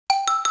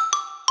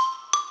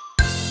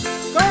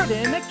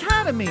Garden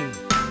Academy.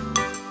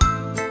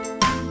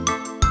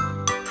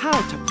 How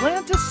to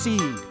plant a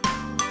seed.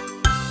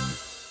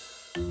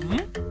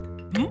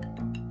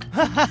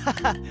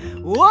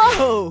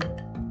 Whoa!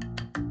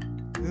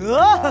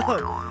 Whoa!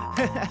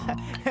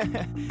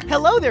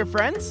 Hello there,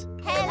 friends.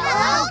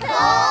 Hello,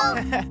 Cole!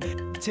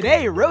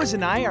 Today, Rose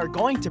and I are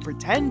going to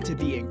pretend to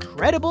be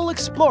incredible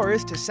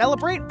explorers to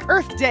celebrate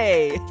Earth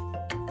Day.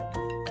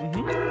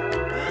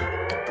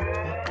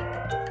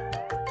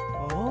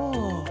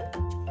 Oh.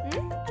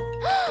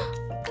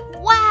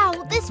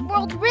 Wow, this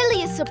world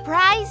really is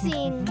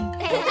surprising.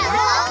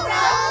 Hello,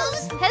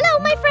 Rose! Hello,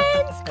 my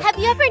friends! Have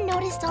you ever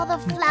noticed all the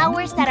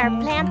flowers that are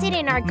planted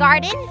in our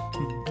garden?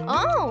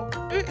 Oh.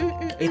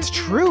 It's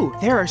true.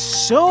 There are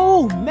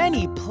so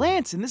many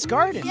plants in this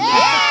garden.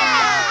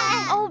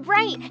 Yeah! Oh,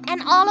 right.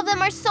 And all of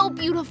them are so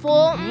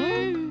beautiful.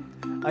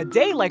 A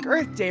day like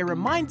Earth Day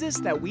reminds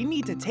us that we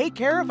need to take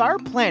care of our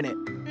planet.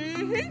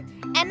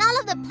 And all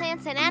of the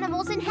plants and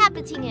animals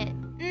inhabiting it.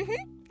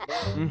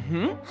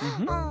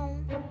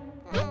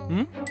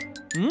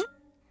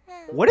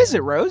 What is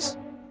it, Rose?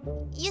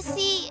 You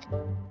see,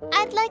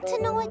 I'd like to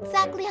know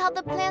exactly how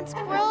the plants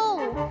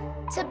grow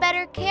to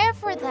better care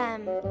for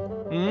them.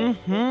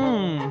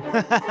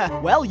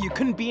 Well, you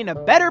couldn't be in a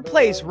better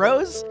place,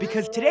 Rose,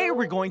 because today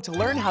we're going to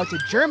learn how to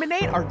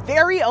germinate our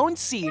very own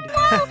seed.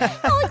 Wow,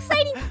 how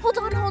exciting! Hold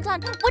on.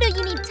 What do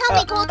you need? Tell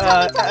me, Cole.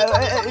 Tell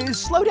me.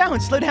 Slow down,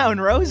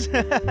 Rose.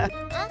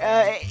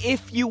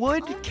 If you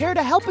would, care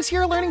to help us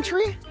here, Learning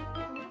Tree?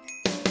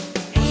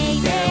 Hey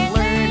there,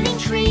 Learning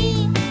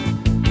Tree.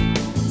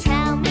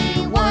 Tell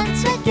me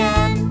once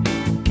again.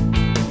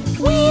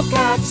 We've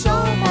got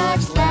so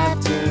much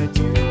left to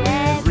do.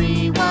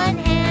 Everyone,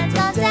 hands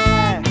on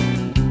deck.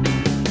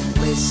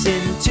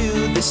 Listen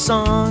to the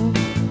song.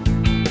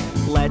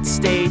 Let's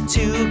stay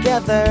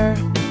together.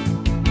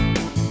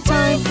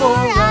 Time for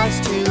us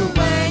to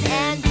learn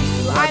and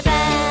do our best.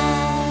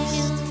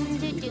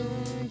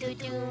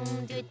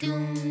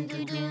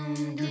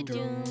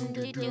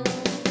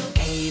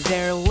 Hey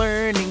there,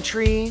 Learning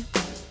Tree.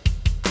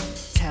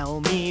 Tell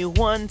me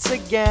once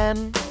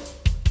again.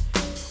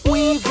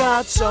 We've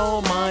got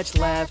so much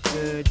left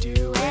to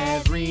do.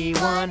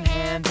 Everyone,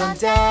 hands on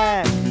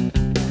deck.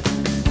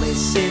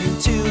 Listen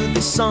to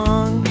the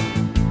song.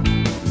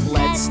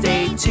 Let's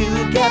stay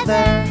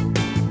together.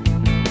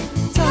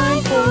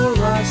 Time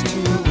for us to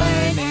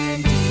learn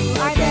and do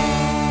our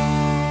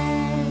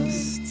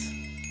best.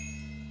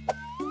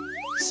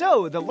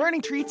 So, the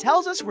Learning Tree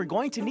tells us we're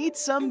going to need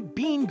some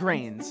bean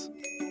grains.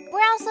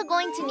 We're also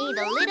going to need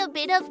a little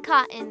bit of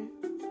cotton.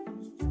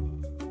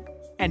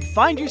 And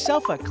find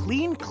yourself a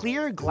clean,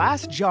 clear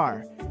glass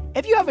jar.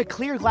 If you have a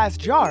clear glass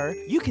jar,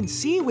 you can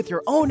see with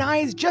your own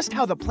eyes just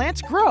how the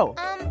plants grow.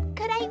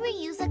 Could I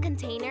reuse a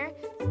container?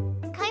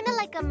 Kind of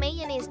like a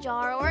mayonnaise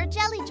jar or a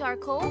jelly jar,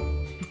 Cole.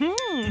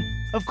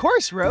 Of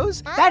course,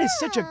 Rose. That is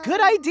such a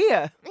good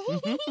idea.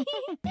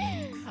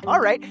 All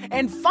right,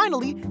 and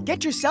finally,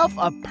 get yourself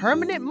a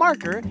permanent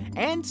marker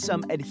and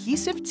some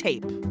adhesive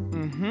tape.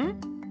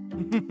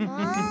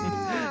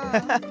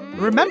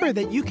 Remember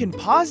that you can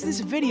pause this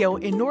video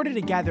in order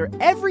to gather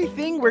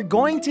everything we're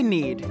going to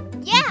need.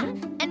 Yeah,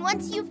 and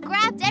once you've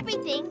grabbed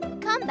everything,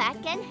 come back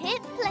and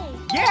hit play.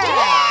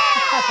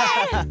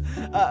 Yeah!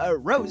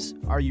 Rose,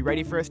 are you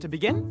ready for us to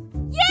begin?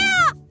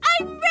 Yeah,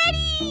 I'm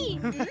ready!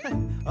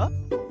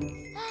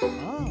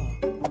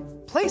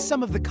 Place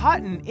some of the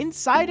cotton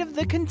inside of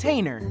the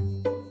container.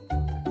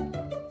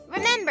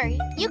 Remember,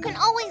 you can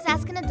always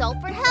ask an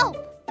adult for help.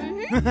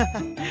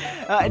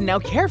 Now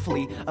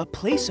carefully,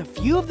 place a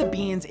few of the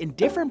beans in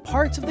different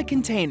parts of the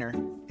container.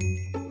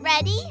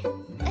 Ready?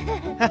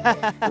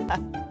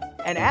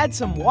 And add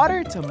some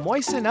water to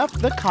moisten up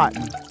the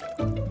cotton.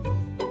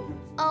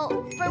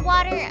 Oh, for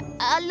water,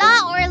 a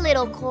lot or a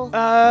little, Cole?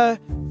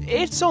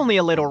 It's only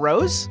a little,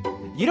 Rose.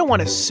 You don't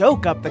want to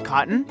soak up the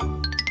cotton.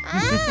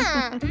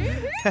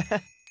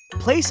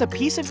 Place a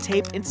piece of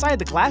tape inside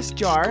the glass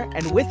jar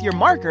and with your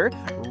marker,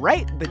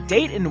 write the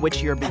date in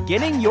which you're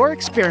beginning your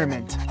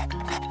experiment.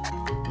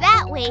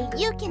 That way,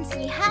 you can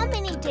see how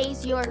many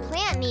days your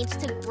plant needs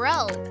to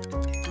grow.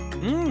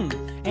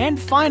 And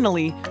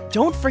finally,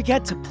 don't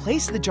forget to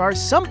place the jar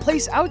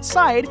someplace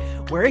outside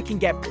where it can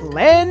get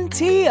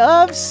plenty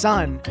of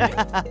sun.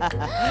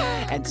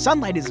 And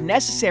sunlight is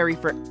necessary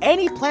for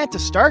any plant to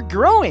start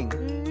growing.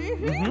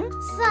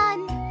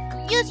 Sun,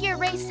 use your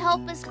rays to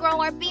help us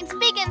grow our beans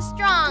big and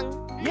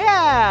strong.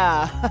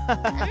 Yeah!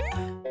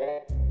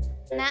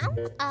 Now,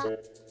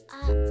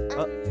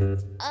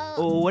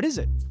 What is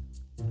it?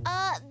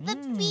 the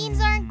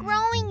beans aren't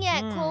growing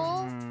yet,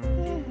 Cole.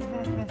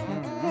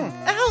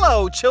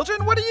 Hello,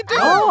 children. What are you doing?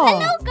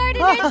 Hello,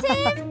 Gardener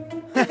Tim.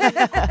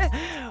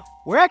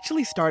 We're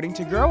actually starting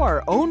to grow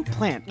our own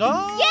plant.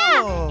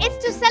 Yeah,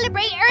 it's to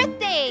celebrate Earth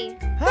Day.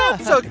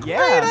 That's a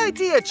great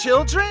idea,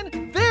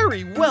 children.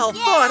 Very well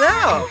thought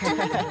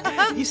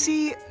out. You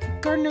see,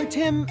 Gardener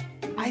Tim,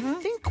 I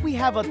think we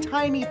have a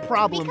tiny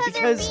problem because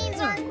our beans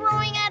aren't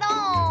growing at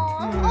all.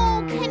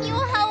 Oh, can you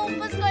help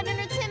us,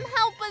 Gardener Tim?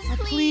 Help us,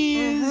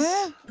 please.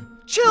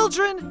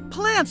 Children,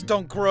 plants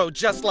don't grow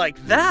just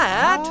like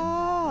that.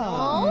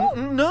 Oh.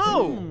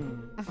 No.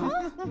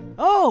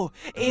 Oh,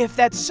 if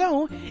that's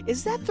so,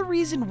 is that the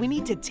reason we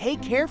need to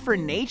take care for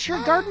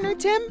nature, Gardener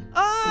Tim?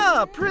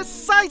 Ah,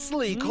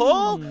 precisely,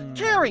 Cole.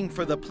 Caring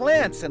for the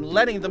plants and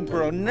letting them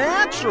grow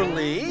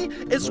naturally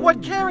is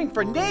what caring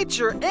for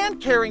nature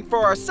and caring for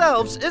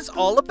ourselves is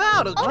all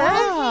about, okay?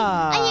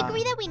 I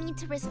agree that we need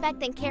to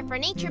respect and care for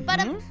nature, but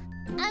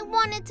I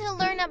wanted to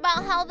learn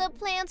about how the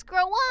plants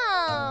grow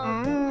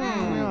up.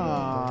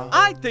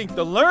 I think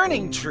the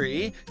learning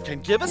tree can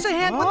give us a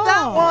hand with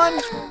that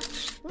one.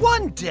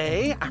 One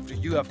day, after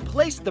you have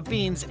placed the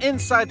beans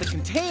inside the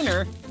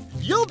container,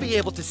 you'll be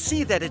able to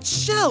see that its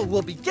shell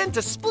will begin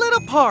to split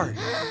apart.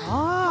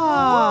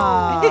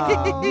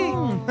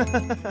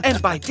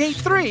 And by day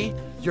 3,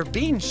 your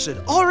beans should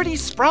already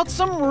sprout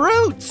some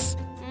roots.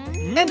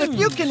 And if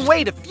you can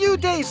wait a few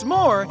days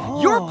more,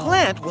 your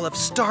plant will have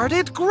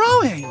started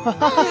growing.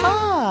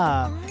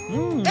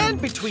 And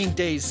between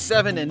days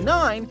 7 and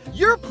 9,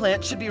 your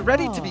plant should be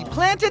ready to be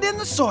planted in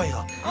the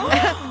soil.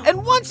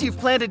 And once you've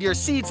planted your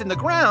seeds in the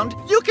ground,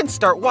 you can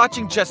start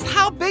watching just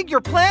how big your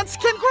plants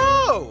can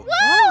grow.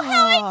 Whoa,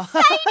 how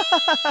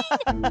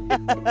exciting!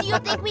 Do you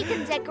think we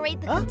can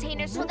decorate the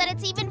container so that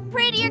it's even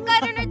prettier,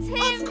 Gardener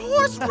Tim? Of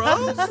course,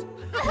 Rose.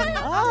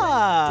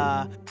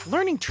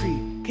 Learning tree,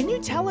 can you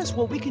tell us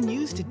what we can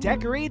use to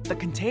decorate the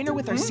container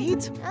with our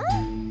seeds?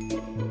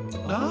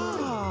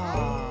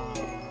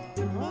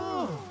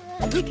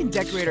 We can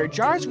decorate our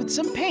jars with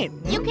some paint.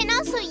 You can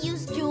also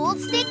use jeweled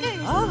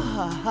stickers.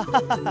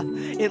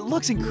 It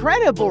looks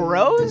incredible,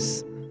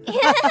 Rose.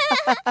 Yeah,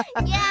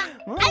 I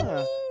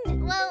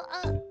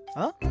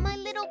mean, my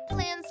little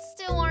plants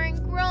still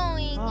aren't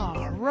growing.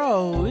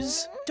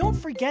 Rose, don't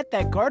forget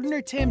that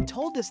Gardener Tim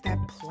told us that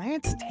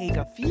plants take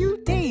a few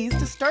days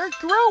to start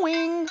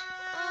growing.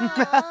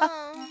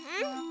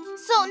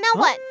 So now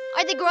what?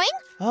 Are they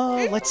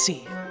growing? Let's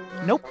see.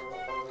 Nope.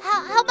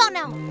 How about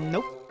now?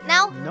 Nope.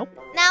 Now? Nope.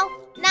 Now?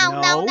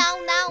 Now?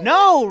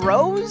 No,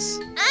 Rose.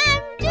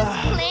 I'm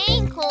just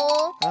playing,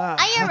 Cole.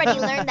 I already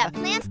learned that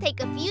plants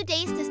take a few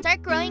days to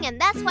start growing, and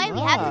that's why we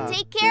have to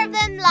take care of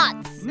them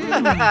lots.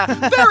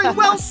 Very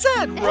well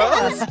said,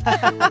 Rose.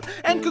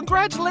 And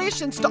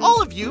congratulations to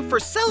all of you for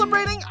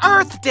celebrating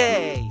Earth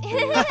Day.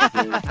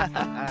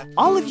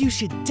 All of you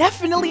should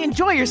definitely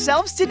enjoy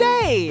yourselves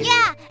today.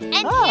 Yeah,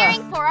 and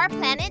caring for our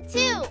planet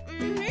too.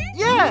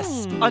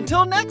 Yes.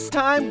 Until next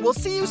time, we'll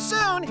see you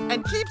soon,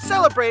 and keep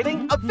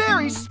celebrating a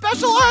very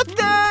special Earth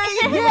Day.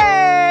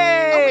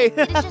 Yay!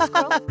 Did it just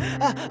grow?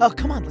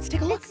 Come on, let's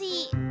take a look. Let's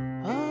see.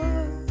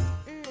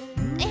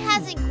 It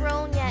hasn't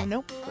grown yet.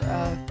 Nope.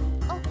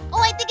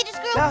 I think it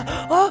just grew.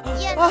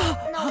 Yeah,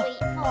 no,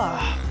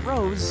 wait.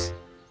 Rose.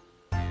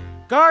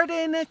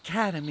 Garden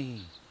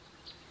Academy.